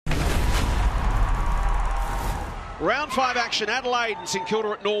Round 5 action, Adelaide and St Kilda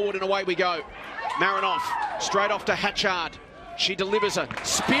at Norwood, and away we go. Marinoff, straight off to Hatchard. She delivers a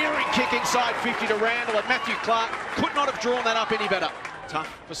spearing kick inside 50 to Randall, and Matthew Clark could not have drawn that up any better. Tough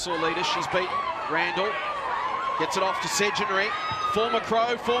for Sorlita, she's beat Randall. Gets it off to Segenary. Former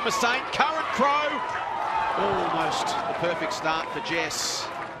Crow, former Saint, current Crow. Almost the perfect start for Jess.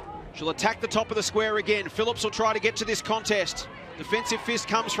 She'll attack the top of the square again. Phillips will try to get to this contest. Defensive fist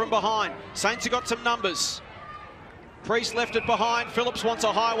comes from behind. Saints have got some numbers. Priest left it behind. Phillips wants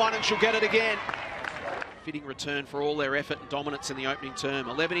a high one and she'll get it again. Fitting return for all their effort and dominance in the opening term.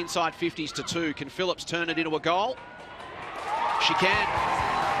 11 inside 50s to 2. Can Phillips turn it into a goal? She can.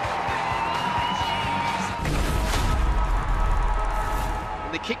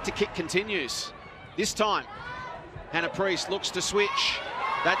 And the kick to kick continues. This time, Hannah Priest looks to switch.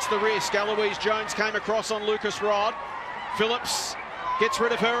 That's the risk. Eloise Jones came across on Lucas Rod. Phillips gets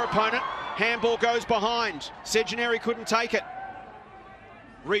rid of her opponent. Handball goes behind. Segenary couldn't take it.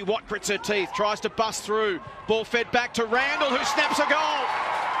 Ree Watt grits her teeth, tries to bust through. Ball fed back to Randall, who snaps a goal.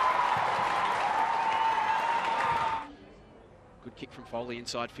 Good kick from Foley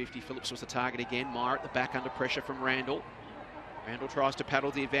inside 50. Phillips was the target again. Meyer at the back under pressure from Randall. Randall tries to paddle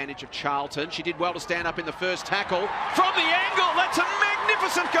the advantage of Charlton. She did well to stand up in the first tackle. From the angle, that's a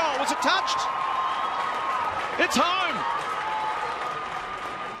magnificent goal. Was it touched? It's home.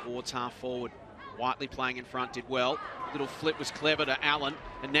 Ward's half forward. Whiteley playing in front did well. Little flip was clever to Allen.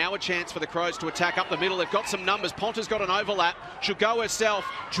 And now a chance for the Crows to attack up the middle. They've got some numbers. Ponta's got an overlap. She'll go herself.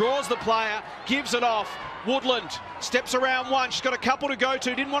 Draws the player. Gives it off. Woodland steps around one. She's got a couple to go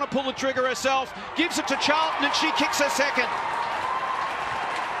to. Didn't want to pull the trigger herself. Gives it to Charlton and she kicks her second.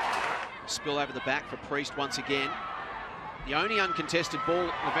 Spill over the back for Priest once again. The only uncontested ball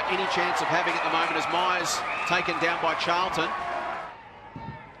of any chance of having at the moment is Myers taken down by Charlton.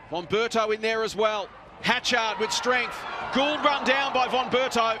 Von Berto in there as well. Hatchard with strength. Gould run down by Von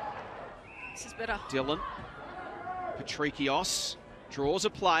Berto. This is better. Dillon. Patrikios draws a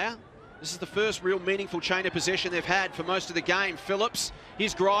player. This is the first real meaningful chain of possession they've had for most of the game. Phillips,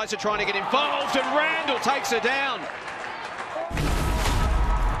 his Griser trying to get involved, and Randall takes her down.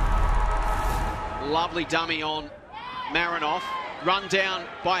 Lovely dummy on Marinoff. Run down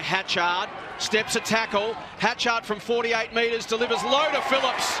by Hatchard. Steps a tackle. Hatchard from 48 metres delivers low to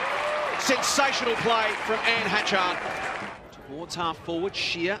Phillips. Sensational play from Anne Hatchard. Towards half forward,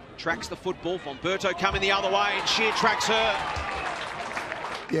 Shear tracks the football. Von Berto coming the other way and Shear tracks her.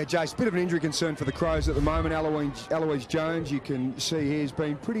 Yeah, Jace, bit of an injury concern for the Crows at the moment. Eloise Jones, you can see here, has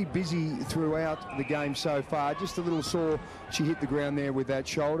been pretty busy throughout the game so far. Just a little sore. She hit the ground there with that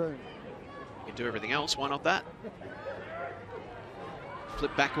shoulder. You can do everything else. Why not that?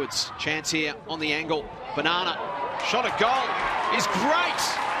 Flip backwards. Chance here on the angle. Banana. Shot at goal is great.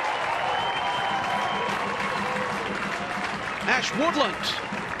 Ash Woodland.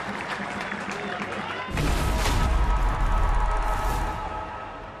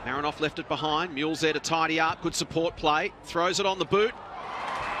 Marinoff left it behind. Mule's there to tidy up. Good support play. Throws it on the boot.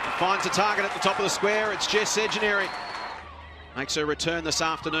 And finds a target at the top of the square. It's Jess Segenary. Makes her return this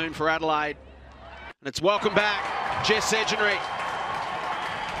afternoon for Adelaide. And it's welcome back, Jess Segenary.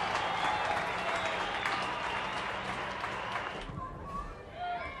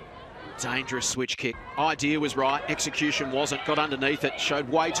 Dangerous switch kick. Idea was right, execution wasn't. Got underneath it, showed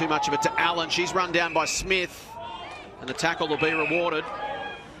way too much of it to Allen. She's run down by Smith, and the tackle will be rewarded.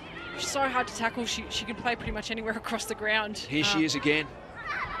 She's so hard to tackle. She can play pretty much anywhere across the ground. Here she is again,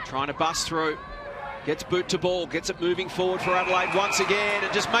 trying to bust through. Gets boot to ball, gets it moving forward for Adelaide once again,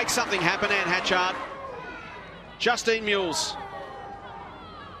 and just makes something happen, Anne Hatchard. Justine Mules.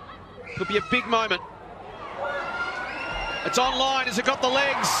 Could be a big moment. It's online. Has it got the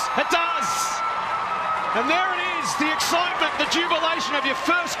legs? It does! And there it is, the excitement, the jubilation of your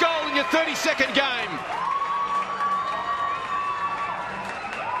first goal in your 32nd game.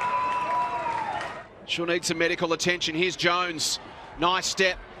 She'll need some medical attention. Here's Jones. Nice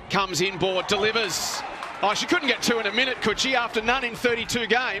step, comes inboard, delivers. Oh, she couldn't get two in a minute, could she, after none in 32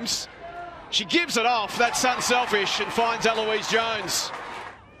 games? She gives it off, that's unselfish, and finds Eloise Jones.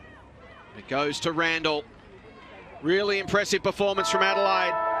 It goes to Randall. Really impressive performance from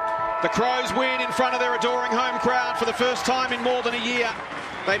Adelaide. The Crows win in front of their adoring home crowd for the first time in more than a year.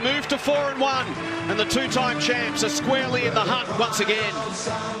 They move to 4-1, and the two-time champs are squarely in the hunt once again.